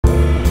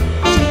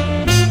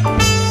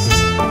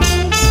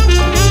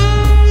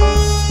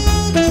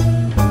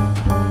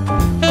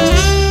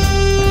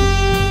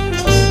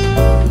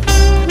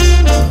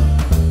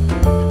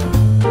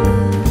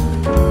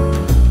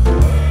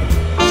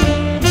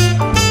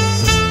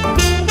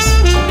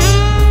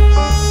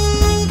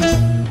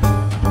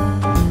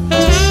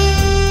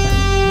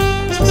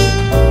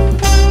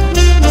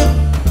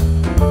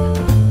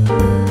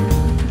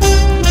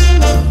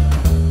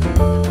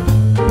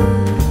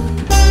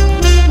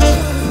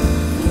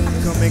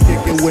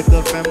it with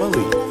the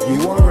family.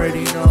 You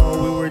already know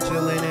we were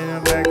chilling in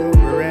the back of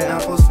we're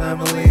at Afos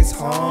family's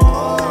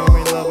home.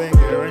 We love and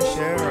care and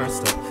share our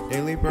stuff.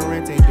 Daily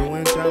parenting,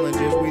 doing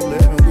challenges, we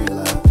live and we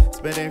laugh.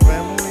 Spending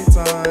family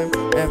time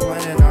and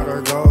planning out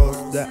our goals.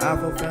 The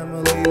Afos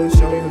family will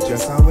show you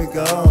just how it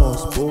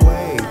goes. But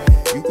wait,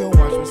 you can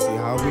watch and see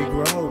how we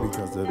grow,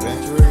 because the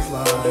adventure is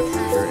live.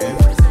 You're in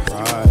for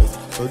surprise.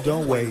 So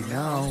don't wait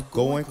now,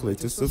 go and click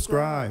to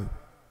subscribe.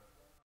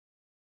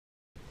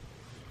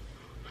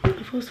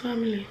 Afos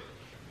family,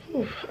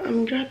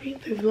 I'm grabbing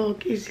the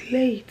vlog. It's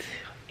late,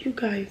 you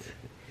guys.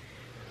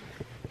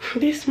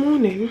 This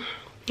morning,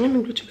 let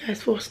me greet you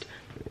guys first.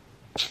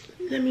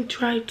 Let me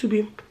try to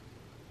be.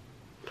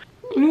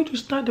 I need to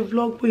start the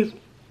vlog with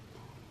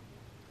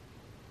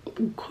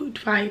good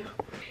vibe.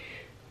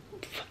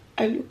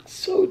 I look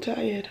so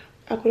tired.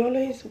 I could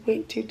always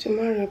wait till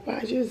tomorrow, but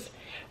I just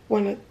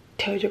want to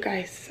tell you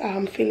guys how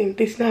I'm feeling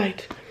this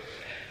night.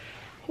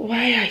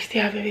 Why I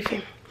still have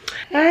everything.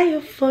 Hi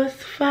Afos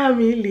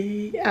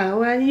family,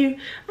 how are you?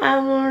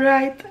 I'm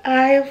alright.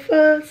 Hi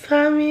Afos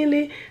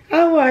family,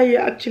 how are you?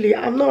 Actually,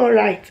 I'm not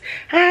alright.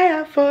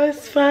 Hi Afos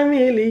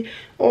family,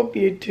 hope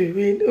you're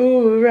doing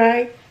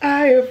alright.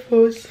 Hi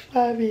Afos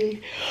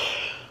family,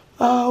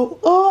 how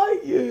are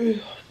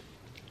you?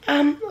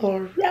 I'm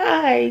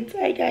alright.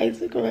 Hi guys,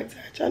 welcome back to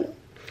our channel.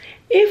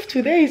 If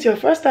today is your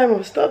first time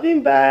of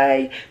stopping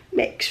by,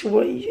 make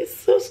sure you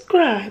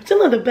subscribe, turn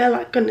on the bell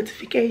icon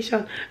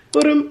notification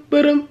to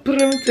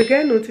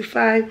get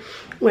notified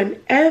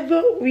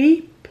whenever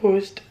we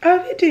post a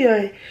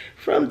video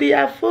from the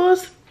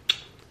Afos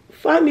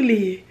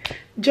family.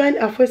 Join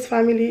Afos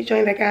family,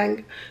 join the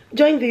gang,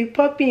 join the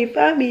popping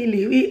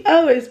family. We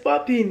always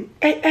popping,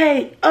 hey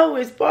hey,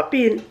 always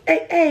popping,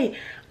 hey hey,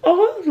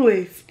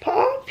 always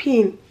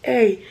popping,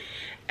 hey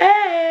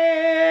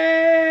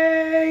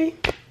hey.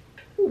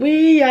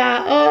 We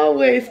are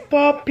always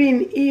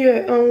popping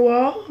here on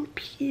what?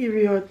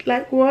 Period.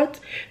 Like what?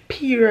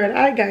 Period.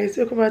 Hi guys,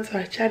 welcome back to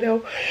our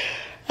channel.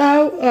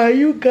 How are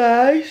you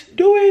guys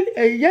doing?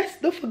 And yes,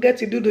 don't forget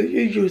to do the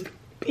usuals.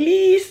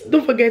 Please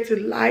don't forget to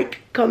like,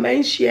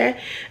 comment, share,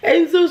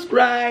 and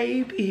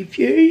subscribe if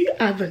you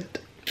haven't.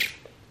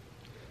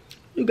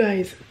 You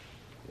guys,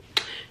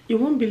 you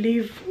won't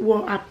believe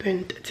what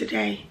happened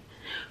today.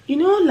 You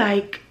know,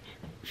 like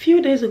a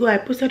few days ago I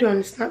posted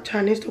on Snapchat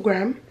and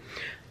Instagram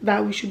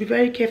that we should be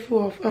very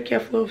careful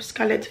of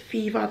scarlet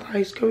fever that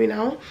is going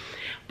out,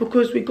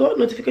 because we got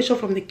notification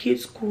from the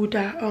kids school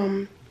that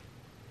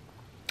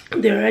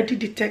they already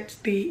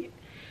detect the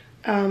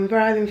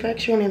viral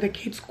infection in the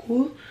kids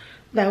school,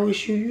 that we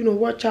should, you know,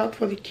 watch out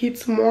for the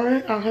kids more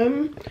at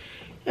home.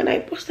 And I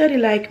posted it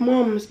like,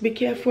 moms, be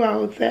careful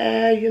out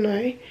there, you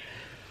know.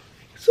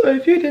 So a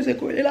few days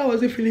ago, Ella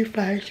wasn't feeling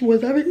fine. She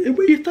was having,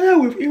 it started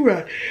with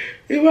Ira.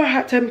 Ira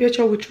had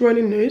temperature with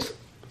running nose,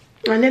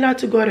 and then I had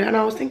to go there, and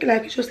I was thinking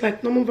like it's just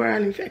like normal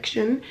viral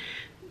infection.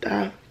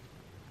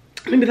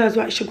 Maybe that's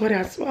why she got it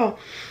as well.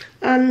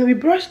 And we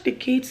brushed the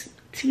kids'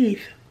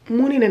 teeth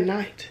morning and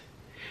night.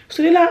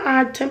 So Lila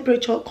had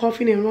temperature,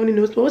 coughing, and running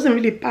nose, but it wasn't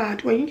really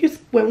bad. When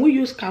we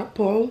use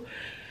Calpol,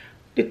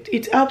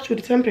 it helps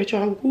with the temperature.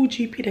 And Google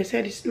GP, they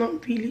said it's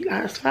not really,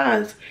 as far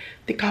as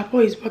the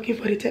Calpol is working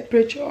for the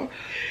temperature,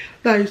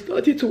 that is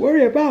nothing to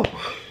worry about.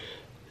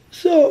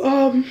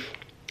 So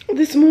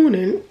this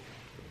morning,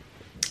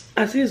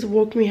 Aziz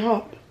woke me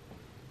up,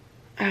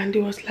 and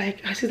it was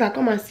like, Aziz, I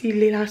come and see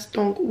Leila's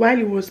tongue. While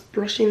he was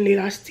brushing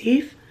Leila's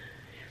teeth,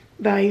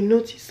 that I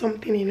noticed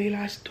something in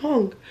Leila's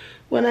tongue.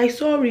 When I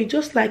saw it,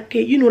 just like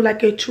a, you know,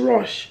 like a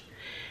thrush.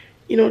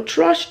 You know,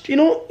 thrush, you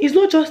know, it's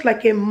not just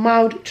like a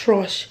mild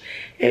thrush.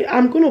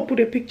 I'm gonna put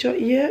a picture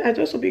here. I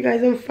just hope you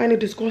guys don't find it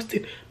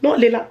disgusting. Not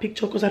Leila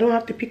picture, because I don't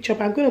have the picture,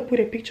 but I'm gonna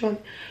put a picture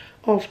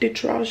of the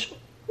thrush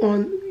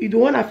on the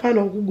one I found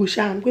on Google.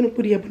 I'm gonna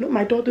put it here, but not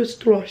my daughter's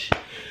thrush.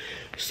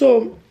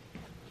 So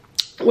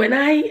when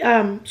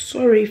I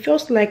sorry, it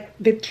feels like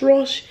the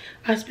thrush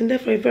has been there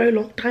for a very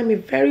long time, a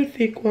very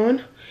thick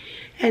one,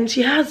 and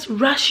she has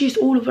rashes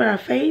all over her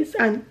face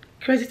and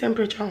crazy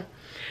temperature.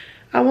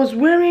 I was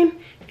wearing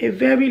a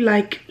very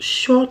like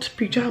short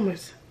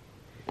pajamas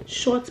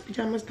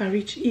that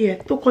reach here,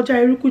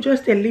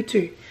 just a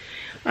little,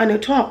 and a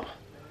top.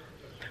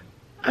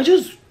 I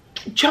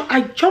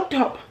jumped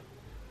up,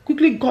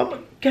 quickly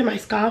get my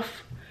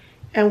scarf,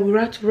 and we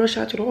had to rush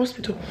out to the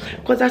hospital,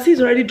 because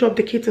Aziz already dropped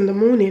the kids in the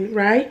morning,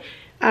 right?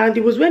 And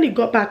it was when he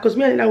got back, because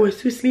me and Ella were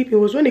still sleeping, it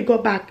was when he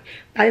got back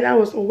that Ella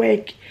was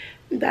awake,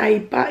 that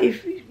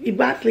he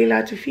bathed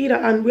Leila to feed her,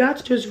 and we had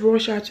to just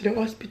rush her to the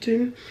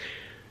hospital.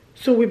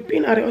 So we've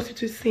been at the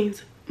hospital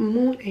since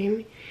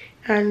morning,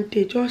 and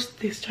they just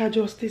discharged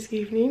us this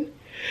evening.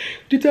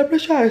 The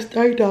temperature has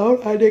died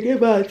down, and they gave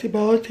her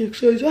antibiotics,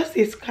 so it's just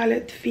a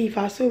scarlet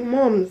fever. So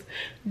moms,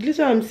 the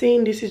reason I'm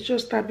saying this is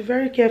just that be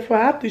very careful.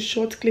 I have the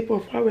short clip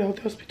of how we're at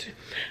the hospital.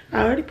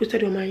 I already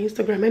posted it on my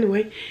Instagram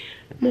anyway.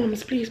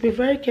 Moms, please be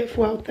very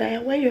careful out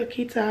there when your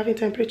kids are having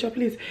temperature,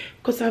 please,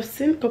 because I've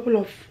seen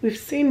we've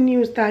seen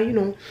news that, you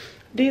know,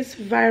 these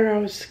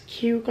virus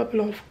kill a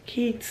couple of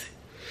kids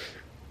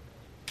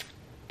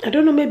I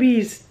don't know, maybe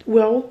it's,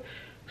 well,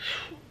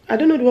 I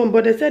don't know the one,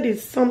 but they said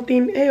it's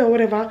something A or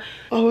whatever.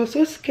 I was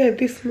so scared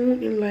this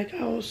morning, like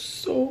I was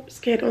so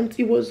scared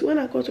until it was when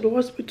I got to the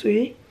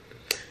hospital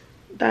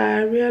that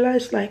I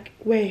realized, like,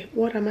 wait,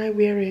 what am I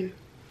wearing?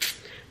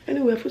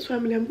 Anyway, Afos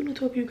family, I'm going to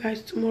talk to you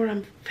guys tomorrow.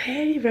 I'm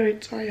very, very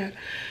tired.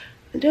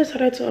 I just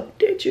started to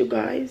update you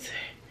guys.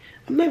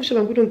 I'm not even sure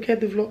I'm going to get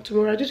the vlog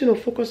tomorrow. I just want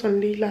to focus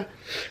on Layla.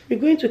 We're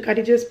going to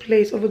𝐤𝐤𝐬's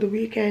place over the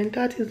weekend.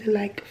 That is in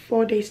like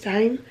 4 days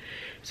time.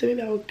 So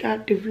maybe I'll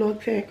get the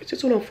vlog there. I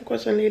just want to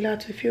focus on Layla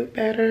to feel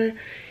better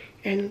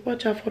and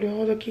watch out for the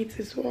other kids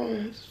as well.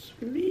 It's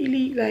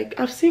really, like,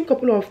 I've seen a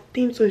couple of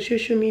things on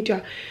social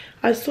media.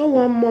 I saw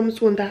one mom's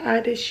one that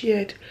I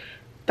shared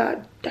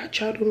that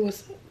child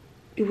was,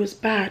 it was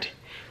bad.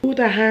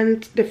 The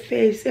hand, the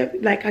face,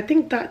 like I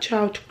think that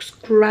child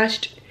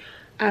scratched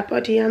her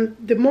body, and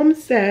the mom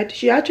said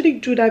she actually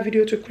drew that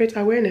video to create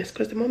awareness,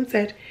 because the mom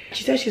said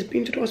she's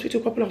been to the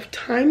hospital a couple of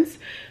times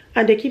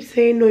and they keep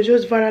saying no, it's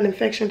just viral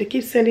infection. They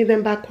keep sending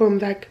them back home.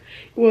 Like,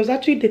 it was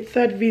actually the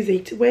 3rd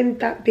visit when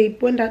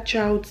that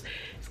child's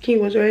skin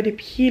was already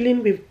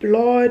peeling with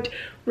blood,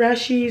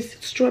 rashes,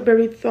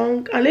 strawberry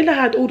tongue, and Layla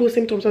had all those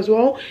symptoms as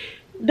well.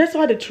 That's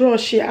why the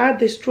trust, she had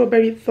the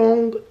strawberry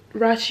tongue,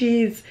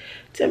 rashes,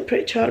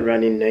 temperature,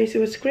 running nose. It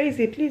was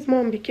crazy. Please,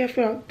 mom, be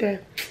careful out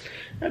there.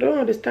 I don't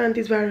understand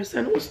this virus.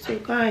 And also,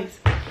 guys,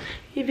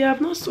 if you have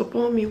not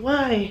supported me,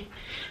 why?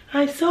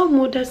 I sell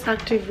modest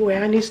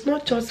activewear, and it's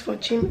not just for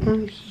gym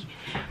only.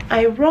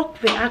 I rock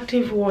the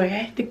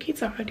activewear. The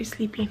kids are already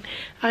sleeping.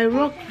 I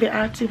rock the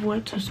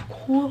activewear to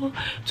school,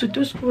 to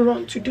do school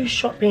run, to do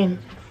shopping.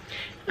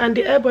 And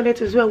the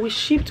BONNET as well. We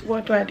shipped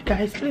worldwide,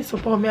 guys. Please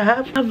support me. I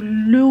have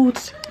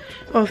loads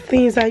of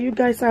things that you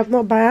guys have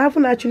not, but I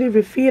haven't actually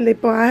refilled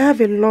it, but I have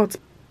a lot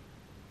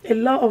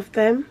of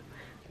them.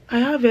 I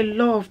have a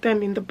lot of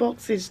them in the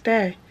boxes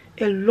there.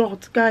 A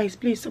lot, guys.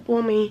 Please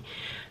support me.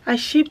 I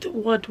shipped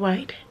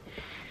worldwide.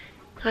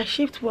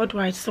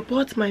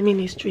 Support my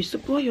ministry,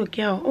 support your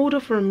girl. Order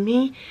from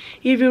me.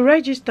 If you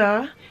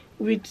register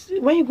with,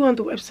 when you go on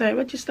the website,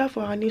 register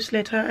for our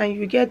newsletter and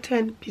you get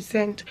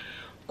 10%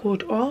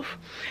 code off.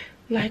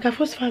 Like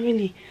Afos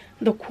family,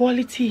 the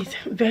quality is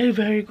very,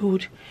 very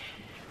good.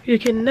 You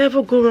can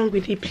never go wrong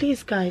with it.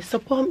 Please, guys,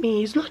 support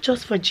me. It's not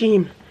just for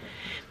gym.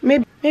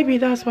 Maybe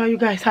that's why you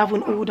guys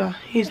haven't ordered.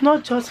 It's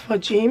not just for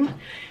gym.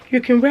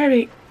 You can wear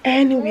it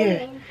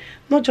anywhere.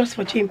 Not just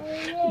for gym.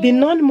 The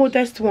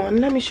non-modest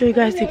one, let me show you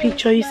guys the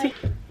picture. You see,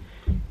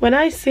 when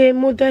I say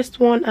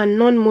modest one and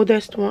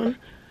non-modest one,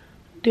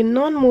 the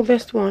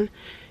non-modest one,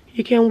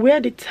 you can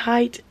wear the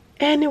tight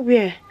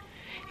anywhere.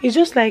 It's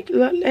just like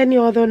any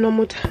other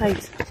normal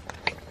tight.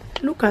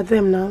 Look at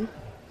them now.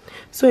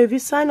 So if you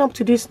sign up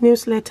to this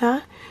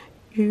newsletter,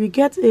 you will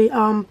get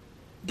a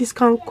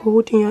discount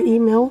code in your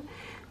email.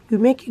 We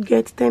make you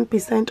get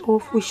 10%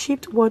 off. We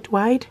shipped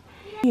worldwide.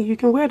 You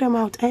can wear them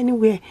out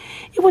anywhere.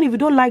 Even if you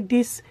don't like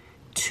this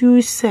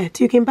 2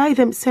 set, you can buy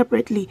them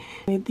separately.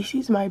 This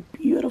is my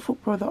beautiful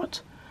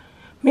product.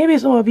 Maybe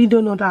some of you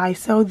don't know that I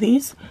sell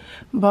this,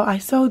 but I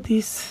sell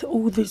this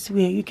all this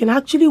way. You can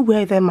actually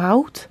wear them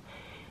out.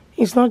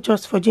 It's not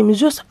just for gym.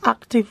 It's just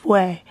active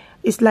wear.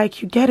 It's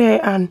like you get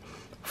it and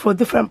for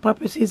different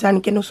purposes, and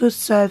it can also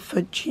serve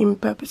for gym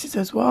purposes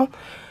as well.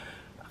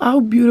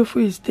 How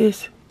beautiful is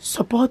this?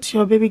 Support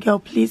your baby girl,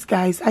 please,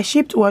 guys. I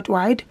shipped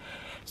worldwide.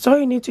 So all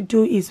you need to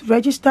do is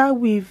register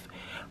with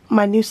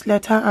my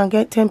newsletter and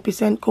get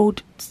 10%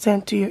 code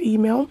sent to your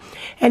email.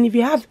 And if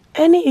you have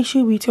any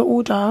issue with your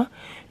order,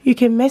 you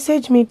can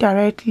message me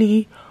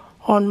directly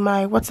on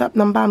my WhatsApp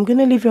number. I'm going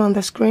to leave it on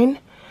the screen.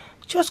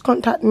 Just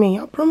contact me.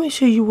 I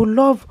promise you, you will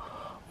love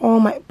all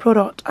my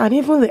product, and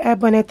even the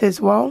BONNET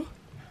as well.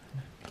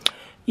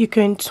 You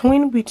can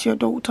twin with your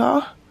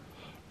daughter,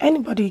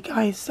 anybody,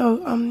 guys.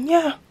 So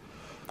yeah,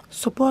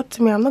 support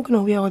me. I'm not going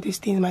to wear all these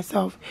things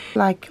myself.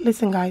 Like,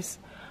 listen, guys,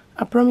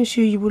 I promise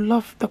you, you will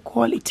love the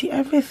quality,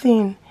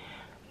 everything.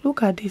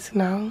 Look at this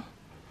now.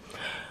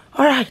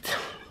 Alright,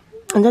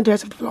 and then the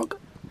rest of the vlog.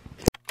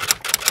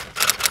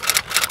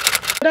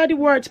 Daddy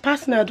words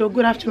personal though.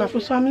 Good afternoon,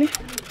 Afos family.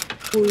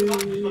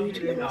 Let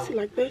me see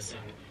like this.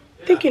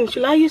 Thinking,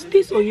 should I use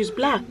this or use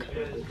black?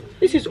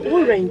 This is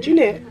orange, isn't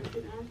it?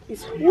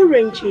 It's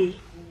orangey.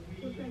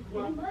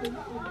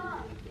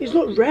 It's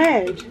not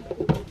red.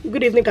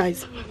 Good evening,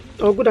 guys,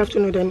 or good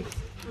afternoon then.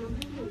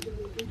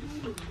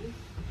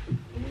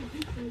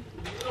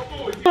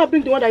 I'll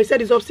bring the one that I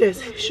said is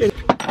upstairs. Sure.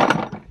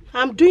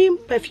 I'm doing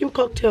perfume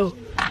cocktail.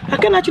 I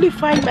can actually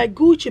find my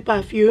Gucci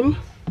perfume.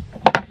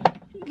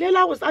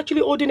 Layla was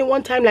actually holding it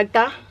one time like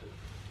that,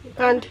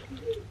 and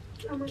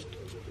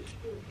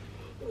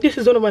this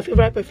is one of my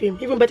favorite perfume,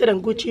 even better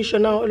than Gucci,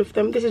 Chanel, all of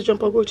them. This is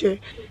Jumper Gucci.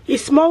 It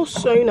smells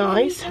so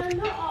nice.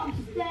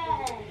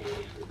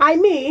 I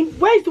mean,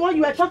 where's the one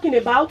you were talking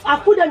about? I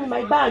put them in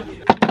my bag.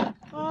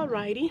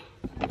 Alrighty.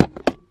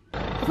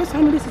 First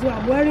time, this is what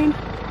I'm wearing.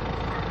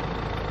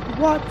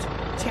 Watch,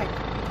 check.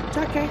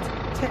 Jacket,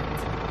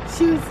 checked.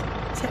 Shoes,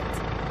 checked.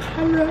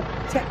 Camera,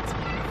 checked.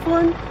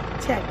 Phone,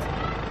 checked.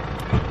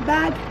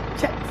 Bag,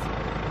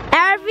 checked.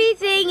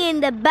 Everything in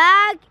the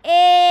bag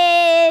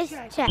is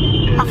check.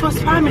 Afos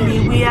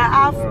family, we are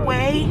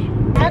halfway.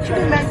 I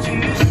actually meant to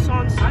use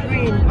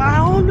sunscreen, but I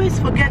always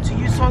forget to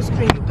use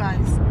sunscreen, you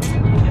guys.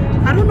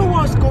 I don't know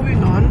what's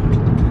going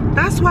on.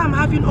 That's why I'm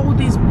having all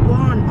this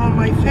burn on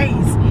my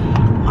face,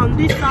 on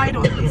this side,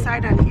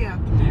 and here.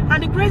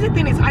 And the crazy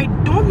thing is, I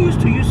don't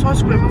used to use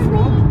sunscreen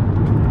before.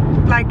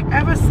 Like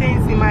ever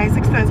since in my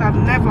existence, I've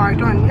never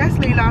done. Yes,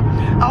 Leila,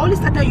 I only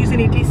started using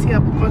it this year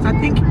because I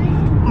think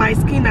my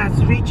skin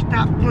has reached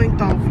that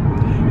point of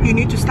you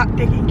need to start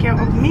taking care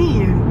of me.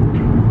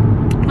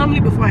 Normally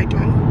before I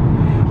don't,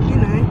 you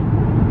know,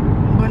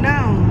 but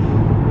now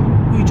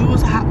we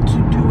just have to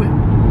do it.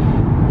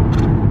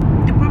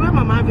 The problem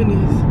I'm having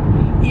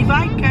is if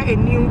I get a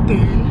new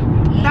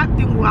thing, that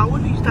thing I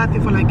won't use that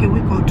thing for like a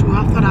week or two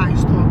after that I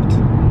stopped.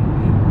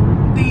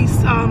 These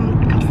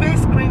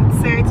face cream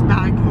sets that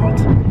I got,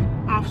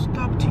 I've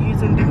stopped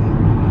using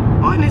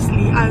them.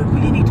 Honestly, I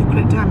really need to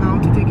create time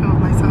out to take care of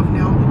myself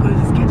now because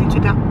it's getting to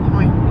that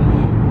point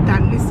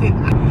that listen,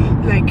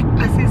 like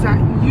I say that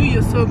you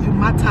yourself, you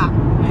matter.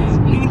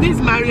 In this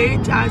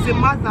marriage, as a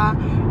mother,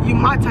 you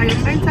matter. Your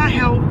mental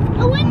health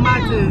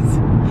matters.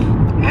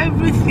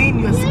 Everything,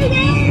 your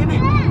skin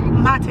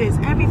matters.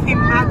 Everything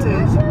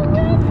matters.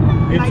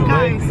 Like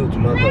guys,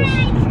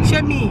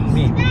 share me.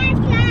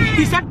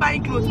 He said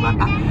buying clothes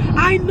matter.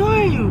 I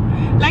know you.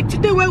 Like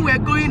today when we're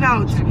going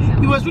out,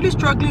 he was really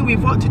struggling with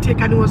what to take,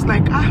 and he was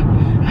like,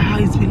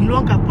 it's been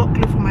long I bought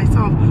clothes for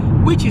myself,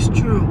 which is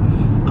true.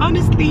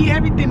 Honestly,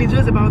 everything is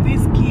just about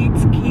these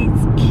kids.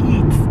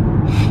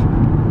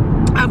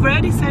 I've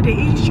already said it,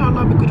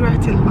 inshallah, we could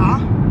write in law.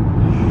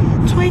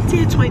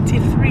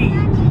 2023.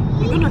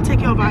 We're gonna take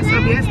care of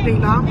ourselves. Yes,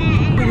 Leila.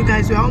 But you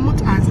guys, we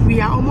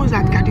are almost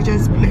at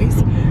𝐥𝐤𝐤𝐤's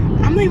place.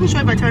 I'm not even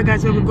sure if I tell you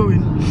guys where we're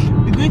going.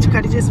 We're going to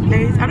𝐥𝐤𝐤's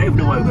place. I don't even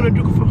know what we're gonna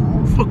do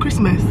for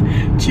Christmas.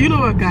 Do you know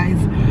what, guys?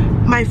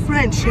 My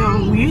friend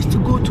Shell, we used to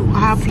go to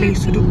her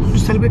place to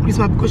celebrate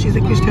Christmas because she's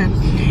a Christian.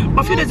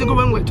 But a few days ago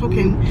when we were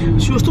talking,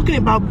 she was talking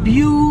about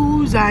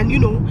views and you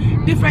know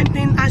different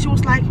things, and she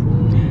was like,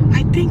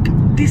 I think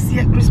this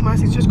year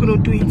Christmas is just gonna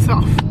do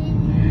itself.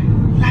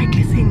 Like,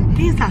 listen,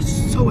 things are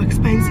so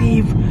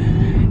expensive.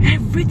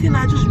 Everything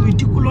are just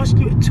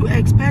ridiculously too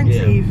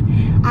expensive.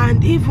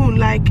 And even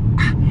like,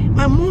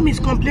 my mom is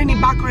complaining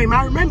back home.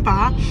 I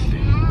remember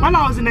while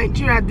I was in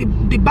Nigeria, the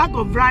bag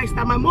of rice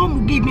that my mom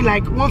would give me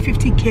like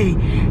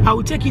 150k, I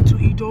would take it to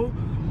Ido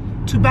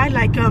to buy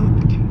like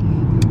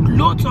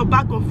loads of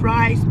bag of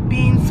rice,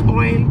 beans,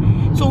 oil.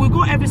 So we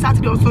go every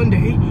Saturday or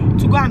Sunday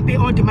to go and pay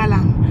all the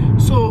malam.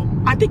 So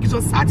I think it's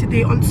on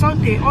Saturday, on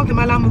Sunday all the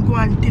malam will go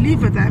and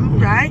deliver them,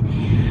 right?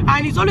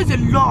 And it's always a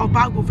lot of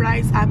bag of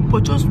rice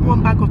but just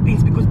one bag of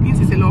beans, because beans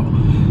is a lot.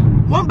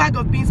 One bag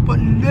of beans but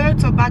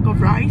loads of bag of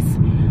rice.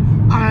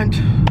 And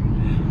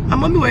my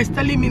mommy was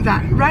telling me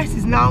that rice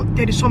is now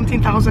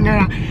 30-something thousand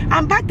naira,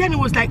 and back then it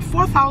was like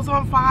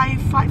 4,000,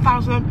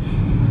 5,000.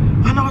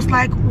 And I was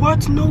like,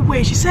 what? No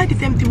way. She said the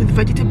same thing with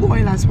vegetable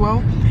oil as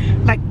well.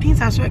 Like, things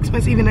are so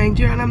expensive in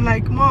Nigeria. And I'm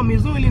like, Mom,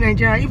 it's not only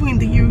Nigeria, even in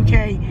the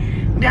UK.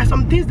 There are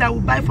some things that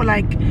we buy for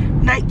like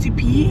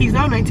 90p, it's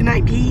now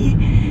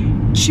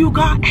 99p.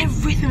 Sugar,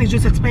 everything is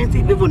just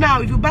expensive. Even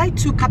now, if you buy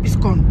 2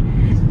 Capiscon,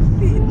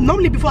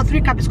 normally before 3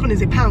 Capiscon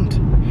is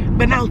 £1,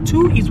 but now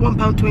 2 is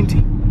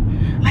 £1.20.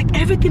 Like,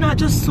 everything are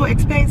just so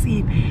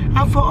expensive.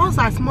 And for us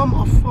as mom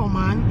of 4,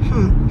 man,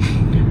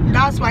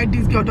 that's why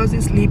this girl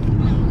doesn't sleep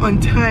on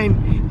time.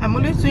 I'm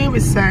always doing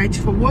research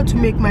for what to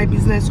make my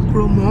business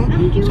grow more,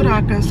 so that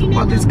I can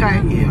support this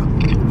guy here.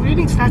 We really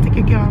need to start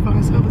taking care of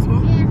ourselves as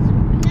well.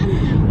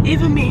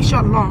 Even me,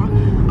 inshallah,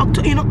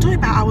 in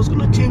October I was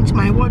gonna change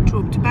my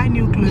wardrobe to buy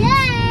new clothes.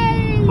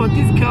 But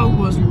this girl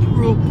was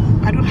broke.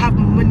 I don't have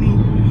money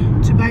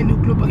to buy new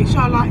clothes. But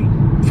inshallah,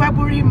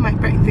 February, my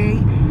birthday,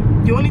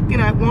 the only thing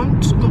I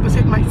want to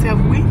compensate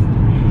myself with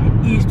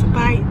is to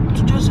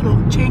just, you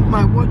know, change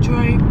my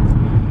wardrobe.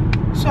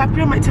 So I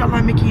pray mighty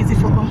Allah make it easy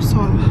for us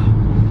all.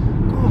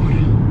 God,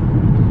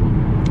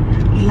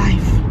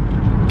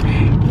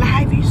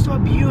 life is so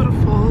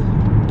beautiful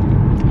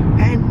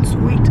and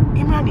sweet.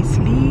 Imran is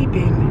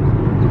sleeping.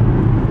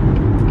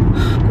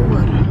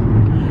 God,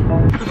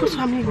 the first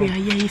family we are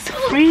here is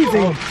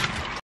freezing.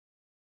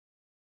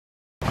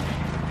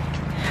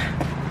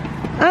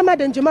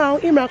 Ahmad and Jamal,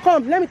 Imran,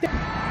 come, let me take.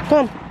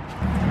 Come.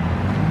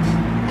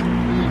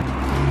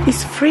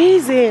 It's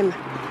freezing.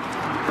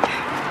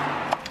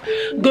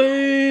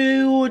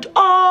 Good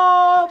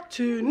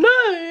afternoon,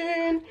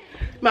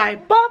 my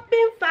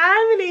popping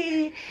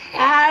family.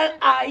 How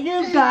are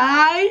you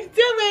guys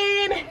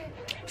doing?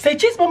 Say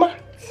cheese, mama.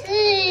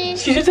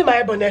 She's using my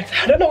hair bonnet.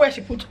 I don't know where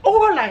she puts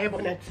all her hair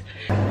bonnet.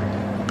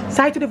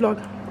 Side to the vlog.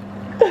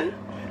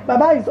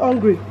 Baba is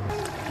hungry.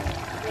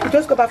 We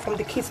just got back from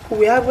the kids' school.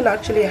 We haven't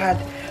actually had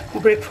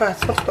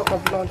breakfast. Let's talk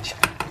of lunch.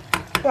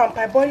 So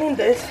I'm boiling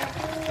this.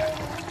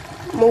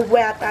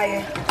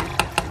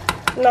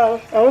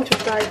 Now I want to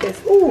try this.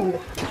 Ooh.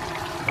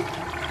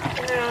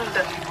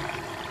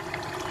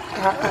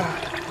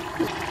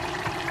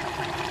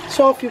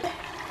 So if you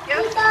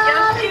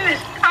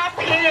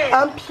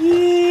I'm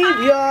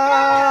period.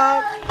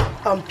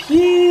 I'm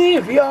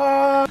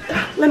period.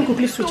 Let me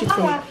quickly switch it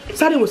for you.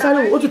 Sorry,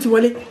 what do you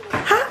want?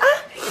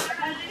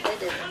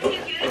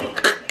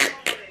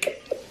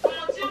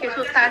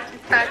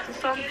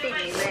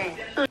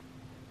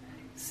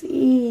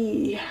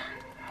 See,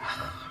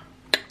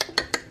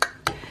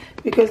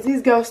 because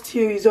this girl's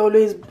stew is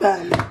always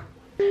bad.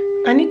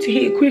 I need to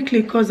hit it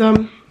quickly because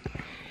I'm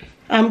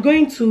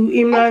going to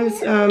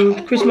Imran's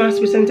Christmas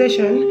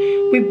presentation.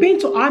 We've been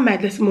to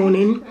Ahmed this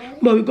morning,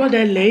 but we got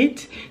there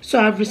late, so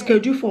I've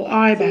rescheduled for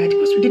Ahmed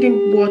because we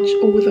didn't watch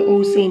all the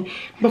whole scene.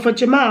 But for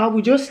Jamal,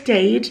 we just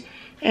stayed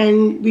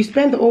and we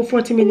spent the whole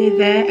 40 minutes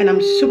there, and I'm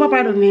super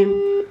proud of him.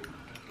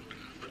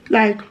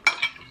 Like,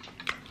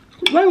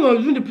 when we were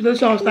doing the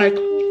presentation, I was like,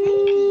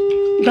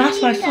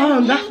 that's my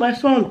son, that's my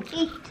son.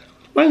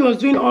 When he was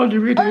doing all the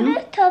reading,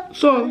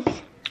 so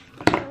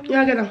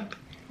yeah, get them.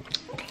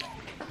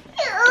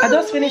 I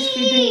just finished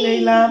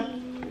feeding Layla.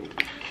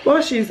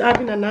 While she's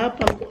having a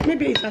nap,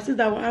 maybe it's as if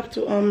that I will have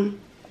to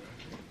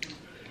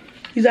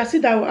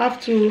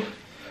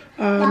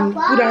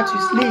put her to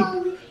sleep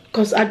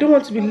because I don't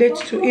want to be late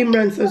to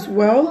Imran's as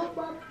well.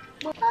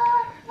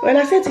 When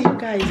I said to you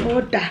guys,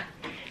 order,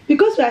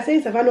 because we are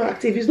saying Savannah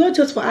active, it's not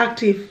just for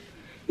active,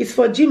 it's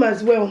for gym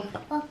as well.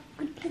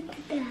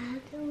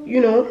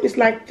 You know, it's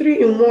like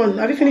 3 in 1.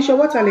 Have you finished your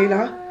water,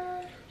 Layla?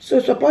 So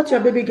support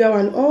your baby girl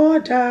and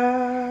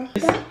order.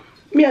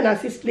 Me and our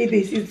sister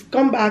this. He's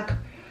come back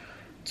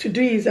to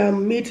do his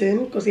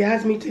meeting because he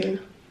has meeting.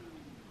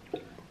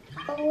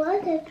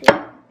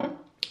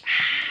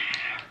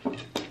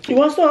 You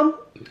want some?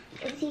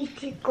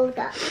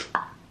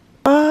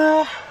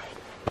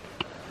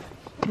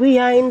 We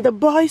are in the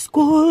boys'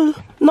 school.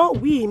 Not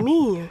we,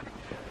 me.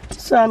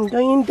 So I'm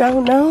going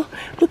down now.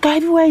 Look,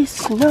 everywhere is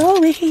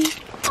snowy.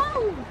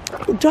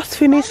 Just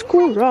finished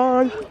school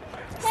run.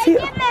 See,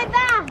 Give my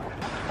bag.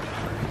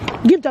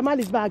 give Jamal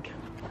his bag.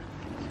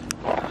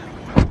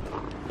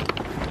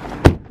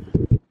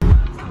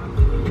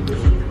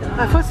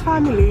 My first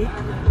family,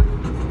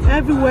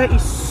 everywhere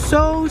is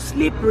so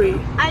slippery.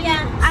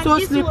 So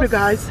slippery,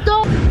 guys.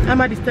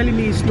 Ahmad is telling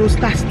me it's no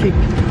plastic.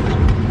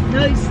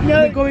 No, it's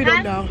no. We're going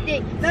on now.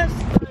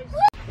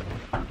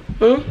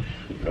 No.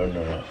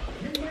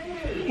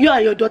 You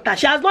and your daughter.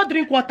 She has not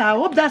drink water. I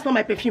hope that's not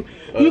my perfume.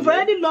 You've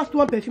already lost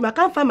one perfume. I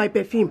can't find my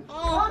perfume.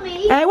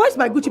 Mommy. Where's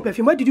my Gucci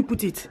perfume? Where did you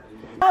put it?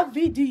 A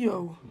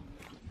video.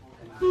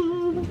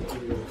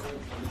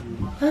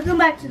 Welcome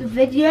back to the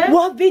video.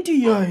 What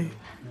video?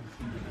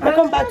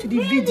 Welcome back to the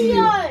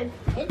video.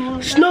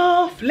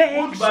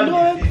 Snowflakes,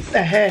 snow.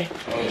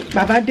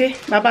 Baba de,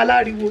 Baba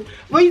Lariwo.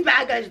 Where is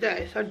my guys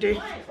there?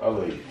 Sunday.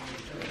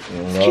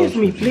 Excuse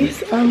me,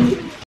 please.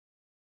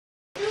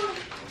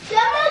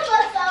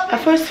 Our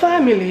first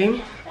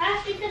family.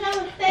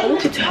 I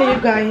want to tell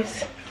you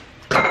guys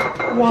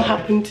what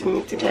happened to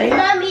me today.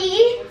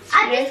 Mommy,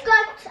 I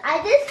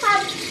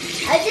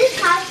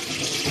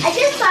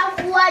just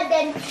have 1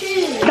 and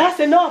 2. That's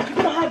enough. You're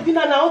gonna have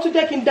dinner now. To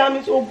take him down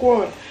is all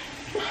gone.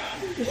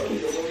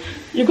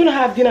 You're gonna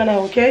have dinner now,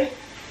 okay?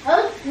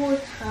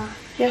 Water.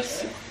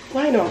 Yes.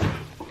 Why not?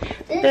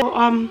 So,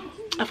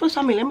 our first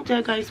family, let me tell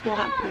you guys what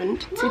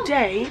happened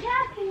today.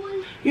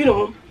 You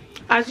know,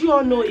 as you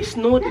all know, it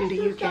snowed in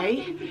the UK,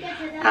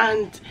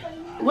 and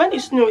when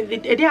it snowed, the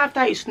day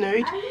after it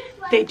snowed,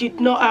 they did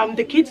not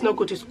the kids not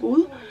go to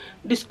school.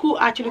 The school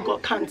actually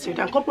got cancelled,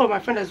 and a couple of my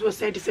friends as well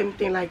said the same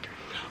thing, like,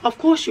 of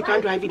course you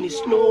can't drive in the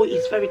snow,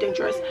 it's very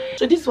dangerous.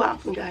 So this is what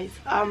happened, guys.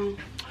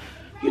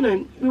 You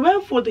know, we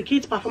went for the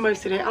kids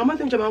performance today.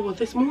 Ahmad and Jamal was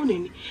this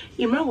morning,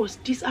 Imran was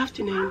this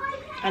afternoon,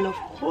 and of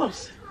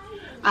course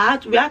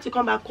we had to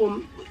come back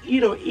home,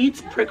 you know,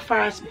 eat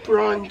breakfast,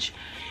 brunch,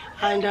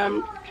 and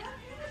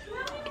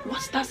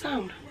what's that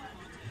sound?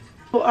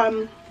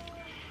 So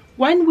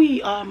when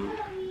we got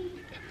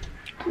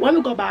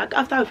back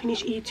after we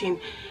finished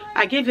eating,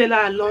 I gave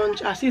Ella a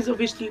lunch. Aziz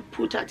obviously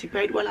put her to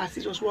bed while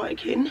Aziz was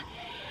working,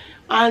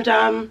 and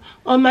on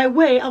my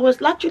way I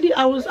was actually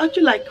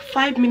like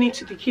 5 minutes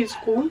to the kids'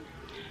 school.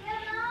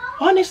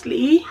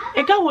 Honestly,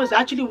 a guy was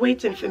actually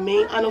waiting for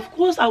me, and of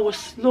course I was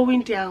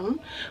slowing down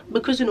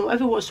because, you know,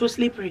 everyone was so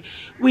slippery.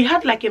 We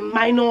had like a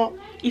minor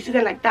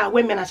incident like that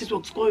when me and Aziz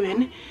was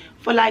going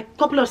for like a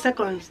couple of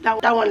seconds.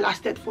 That one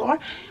lasted for,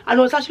 and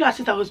it was actually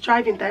Aziz that was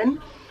driving then,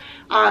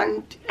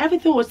 and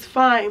everything was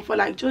fine for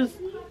like just,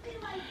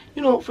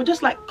 you know, for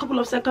just like a couple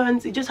of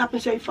seconds. It just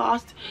happened so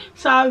fast.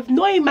 So I've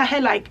known in my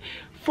head, like,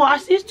 for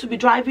Aziz to be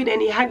driving and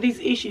he had these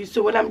issues,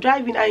 so when I'm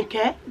driving I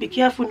care, be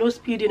careful, no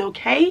speeding,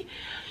 okay?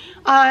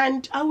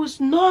 And I was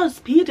not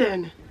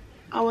speeding.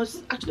 I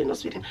was actually not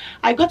speeding.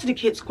 I got to the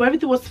kids' school,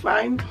 everything was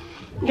fine.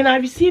 Then I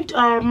received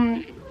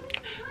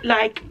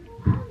like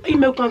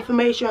email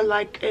confirmation,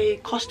 like a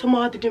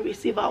customer didn't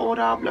receive her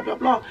order, blah blah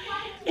blah.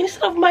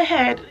 Instead of my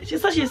head, she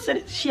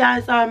said she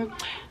has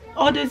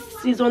orders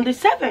is on the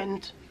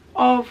 7th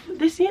of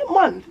this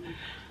month,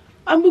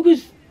 and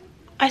because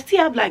I still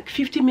have like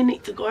 50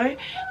 minutes to go, and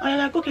I'm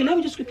like, okay, let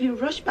me just quickly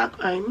rush back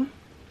home,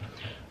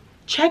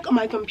 check on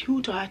my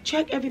computer,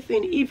 check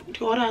everything if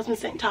the order has been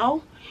sent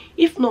out.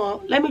 If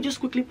not, let me just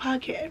quickly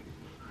park it,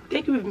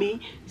 take it with me.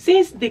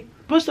 Since the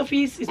post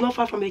office is not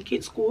far from the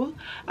kids' school,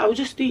 I will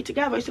just do it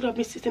together instead of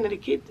me sitting in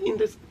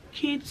the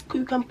kids'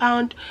 school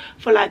compound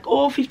for like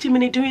 15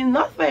 minutes doing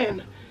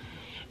nothing.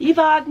 If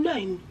I had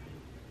known,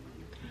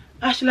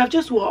 I should have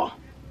just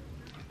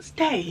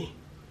stay,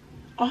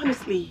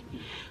 honestly.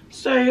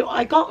 So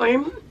I got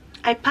home,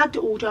 I packed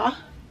the order,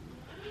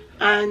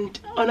 and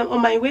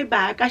on my way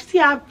back, I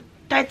still have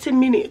 30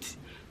 minutes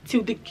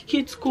till the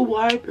kids' school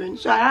will open,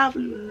 so I have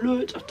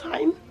loads of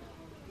time.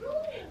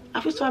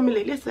 Afos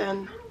family,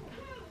 listen.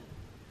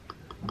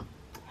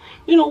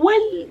 You know,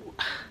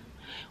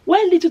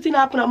 when little thing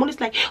happen, I'm always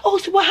like, oh,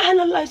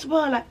 subhanallah,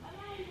 subhanallah.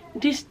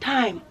 This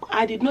time,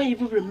 I did not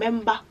even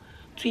remember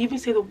to even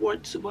say the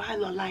word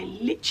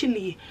subhanallah.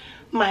 Literally,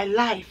 my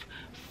life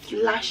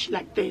flashed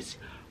like this.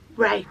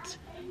 Right.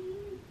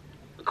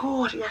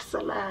 God, yes,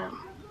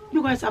 salam.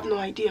 You guys have no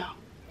idea.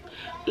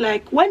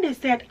 Like, when they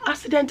said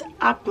accident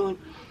happened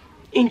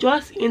in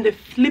the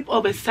flip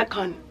of a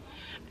second,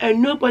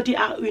 and nobody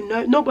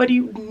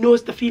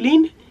knows the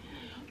feeling.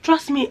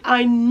 Trust me,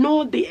 I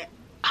know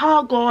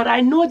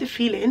I know the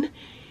feeling.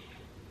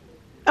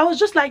 I was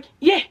just like,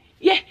 yeah,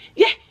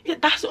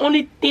 that's the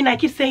only thing I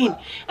keep saying.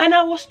 And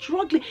I was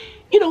struggling,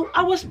 you know,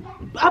 I was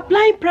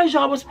applying pressure,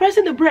 I was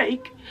pressing the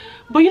brake,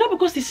 but you know,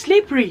 because it's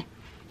slippery,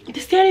 the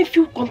steering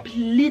feel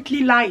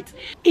completely light.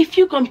 It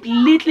feel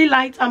completely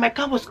light, and my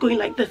car was going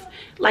like this,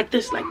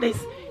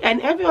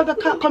 and every other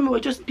car coming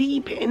was just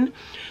beeping,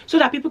 so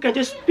that people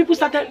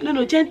started, you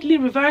know, gently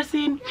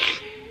reversing.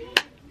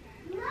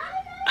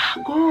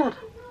 God,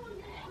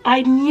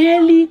 I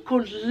nearly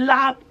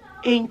collapsed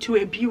into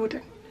a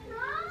building.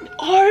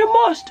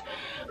 Almost.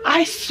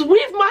 I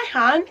swept my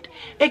hand,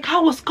 a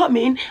car was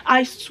coming,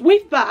 I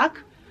swept back.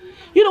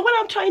 You know, when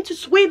I'm trying to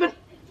sweep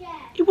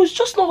it was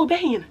just not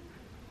obeying.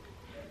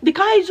 The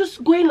car is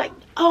just going like,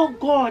 oh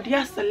God,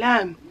 yes,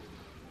 salam.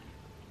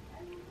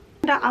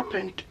 That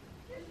happened.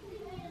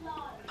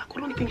 I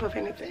couldn't think of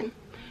anything.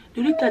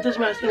 The only thing I just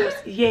want to say was,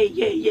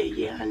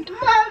 yeah. And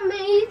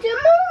Mommy, do you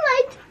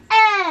write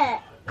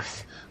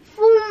X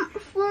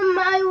for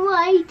my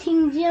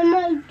writing? Do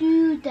you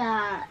do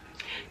that?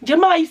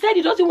 Jamal, he said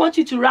he doesn't want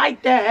you to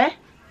write there.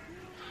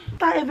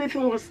 After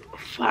everything was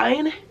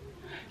fine,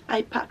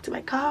 I parked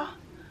my car,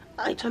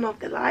 I turned off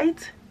the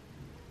light,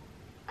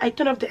 I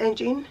turned off the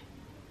engine,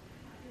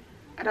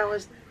 and I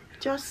was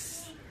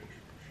just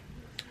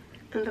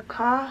in the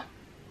car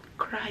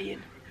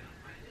crying.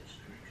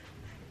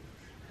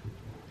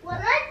 Well,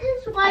 I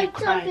just write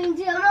something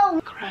down.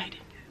 I cried.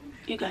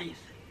 You guys,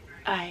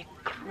 I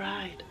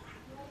cried.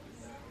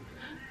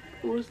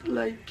 It was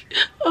like,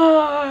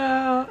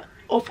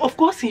 of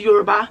course in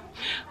Yoruba.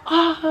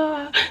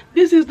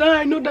 This is how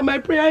I know that my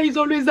prayer is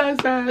always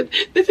answered.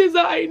 This is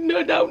how I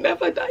know that I'll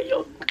never die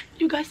young.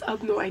 You guys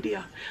have no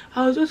idea.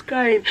 I was just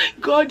crying.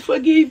 God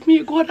forgive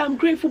me. God, I'm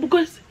grateful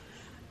because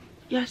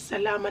yes,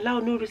 salam,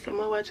 Allah nuru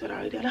samawati wal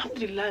ardi.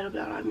 Alhamdulillah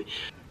rabbil alamin.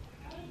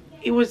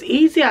 It was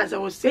easy as I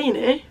was saying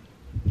it,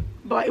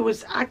 but it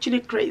was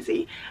actually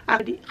crazy.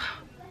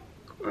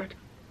 God.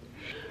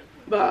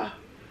 But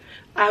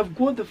I've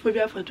got the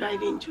phobia for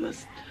driving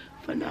just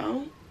for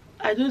now.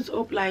 I just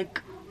hope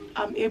like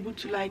I'm able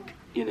to, like,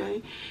 you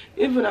know,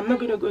 even I'm not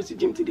gonna go to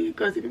gym today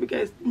because if you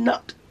guys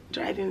not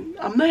driving,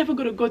 I'm not even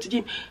gonna go to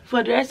gym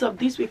for the rest of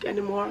this week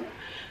anymore.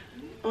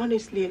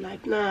 Honestly,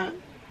 like, nah.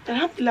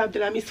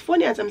 Alhamdulillah, it's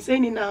funny as I'm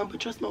saying it now, but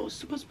trust me, I was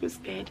super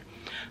scared.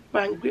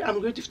 But I'm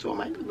grateful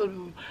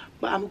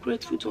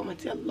to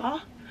Almighty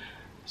Allah.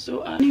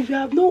 So if you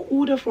have no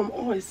order from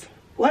us,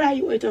 what are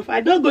you waiting for?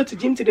 I don't go to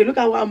gym today. Look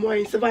at what I'm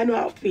wearing, Savannah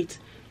outfit.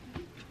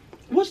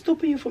 What's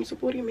stopping you from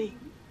supporting me?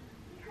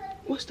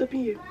 What's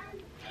stopping you?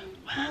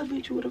 Why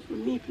haven't you ordered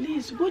from me?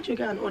 Please, would you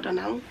get an order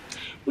now?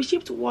 We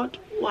ship to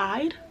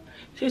worldwide.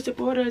 So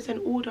support us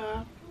and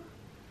order.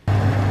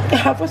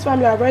 First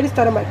family, I've already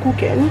started my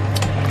cooking.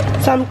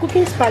 So I'm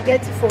cooking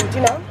spaghetti for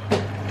dinner.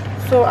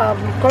 So I'm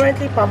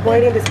currently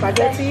parboiling the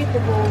spaghetti.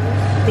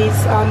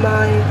 These are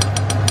my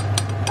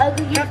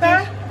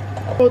pepper.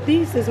 So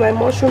this is my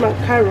mushroom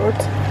and carrot.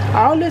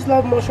 I always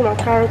love mushroom and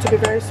carrot to be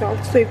very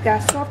soft. So if they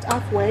are soft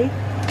halfway,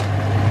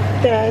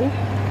 then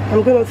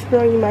I'm going to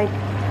throw in my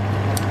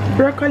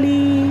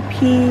broccoli,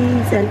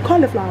 peas, and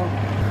cauliflower.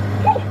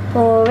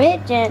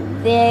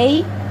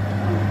 Originally,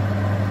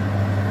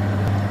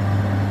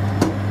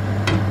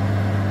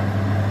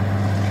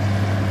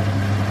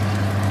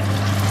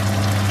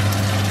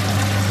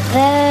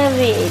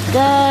 very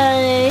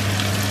good.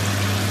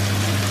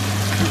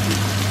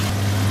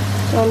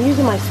 So I'm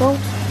using my salt.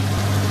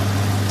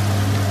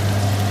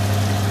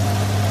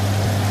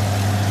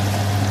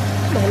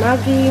 My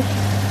Maggi.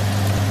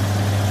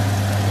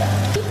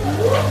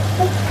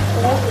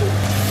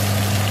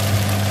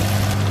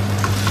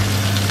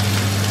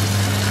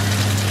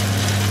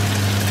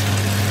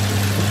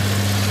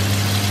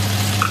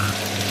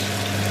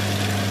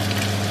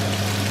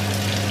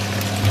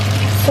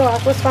 So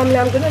Afos family,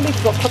 I'm gonna leave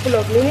for a couple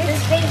of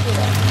minutes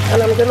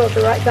and I'm gonna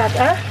be right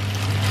back.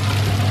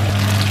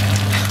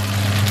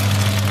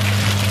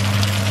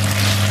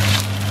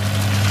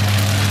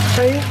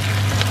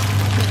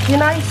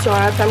 dinner is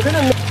hot. I'm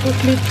gonna make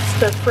quickly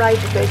stir-fried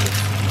veggies.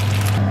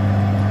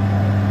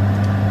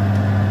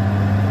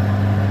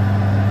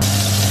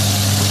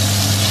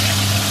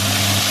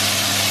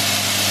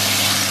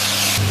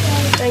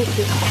 Thank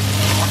you.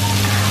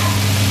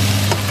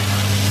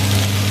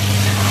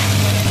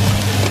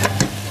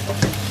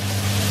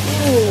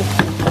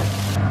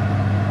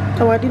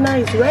 Our dinner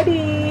is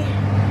ready.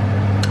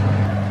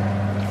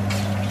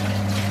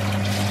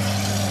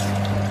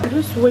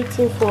 Just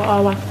waiting for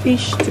our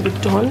fish to be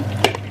done.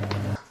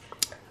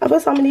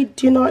 Afos family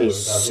dinner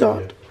is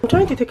short. I'm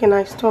trying to take a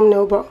nice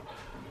thumbnail, but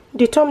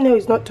the thumbnail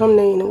is not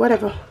thumbnailing,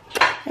 whatever.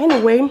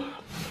 Anyway,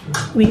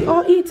 we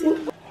are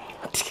eating.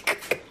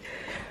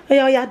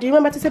 Yeah, do you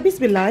remember to say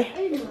Bismillah?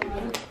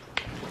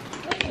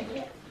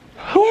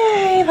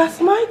 Yay,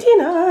 that's my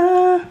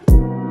dinner.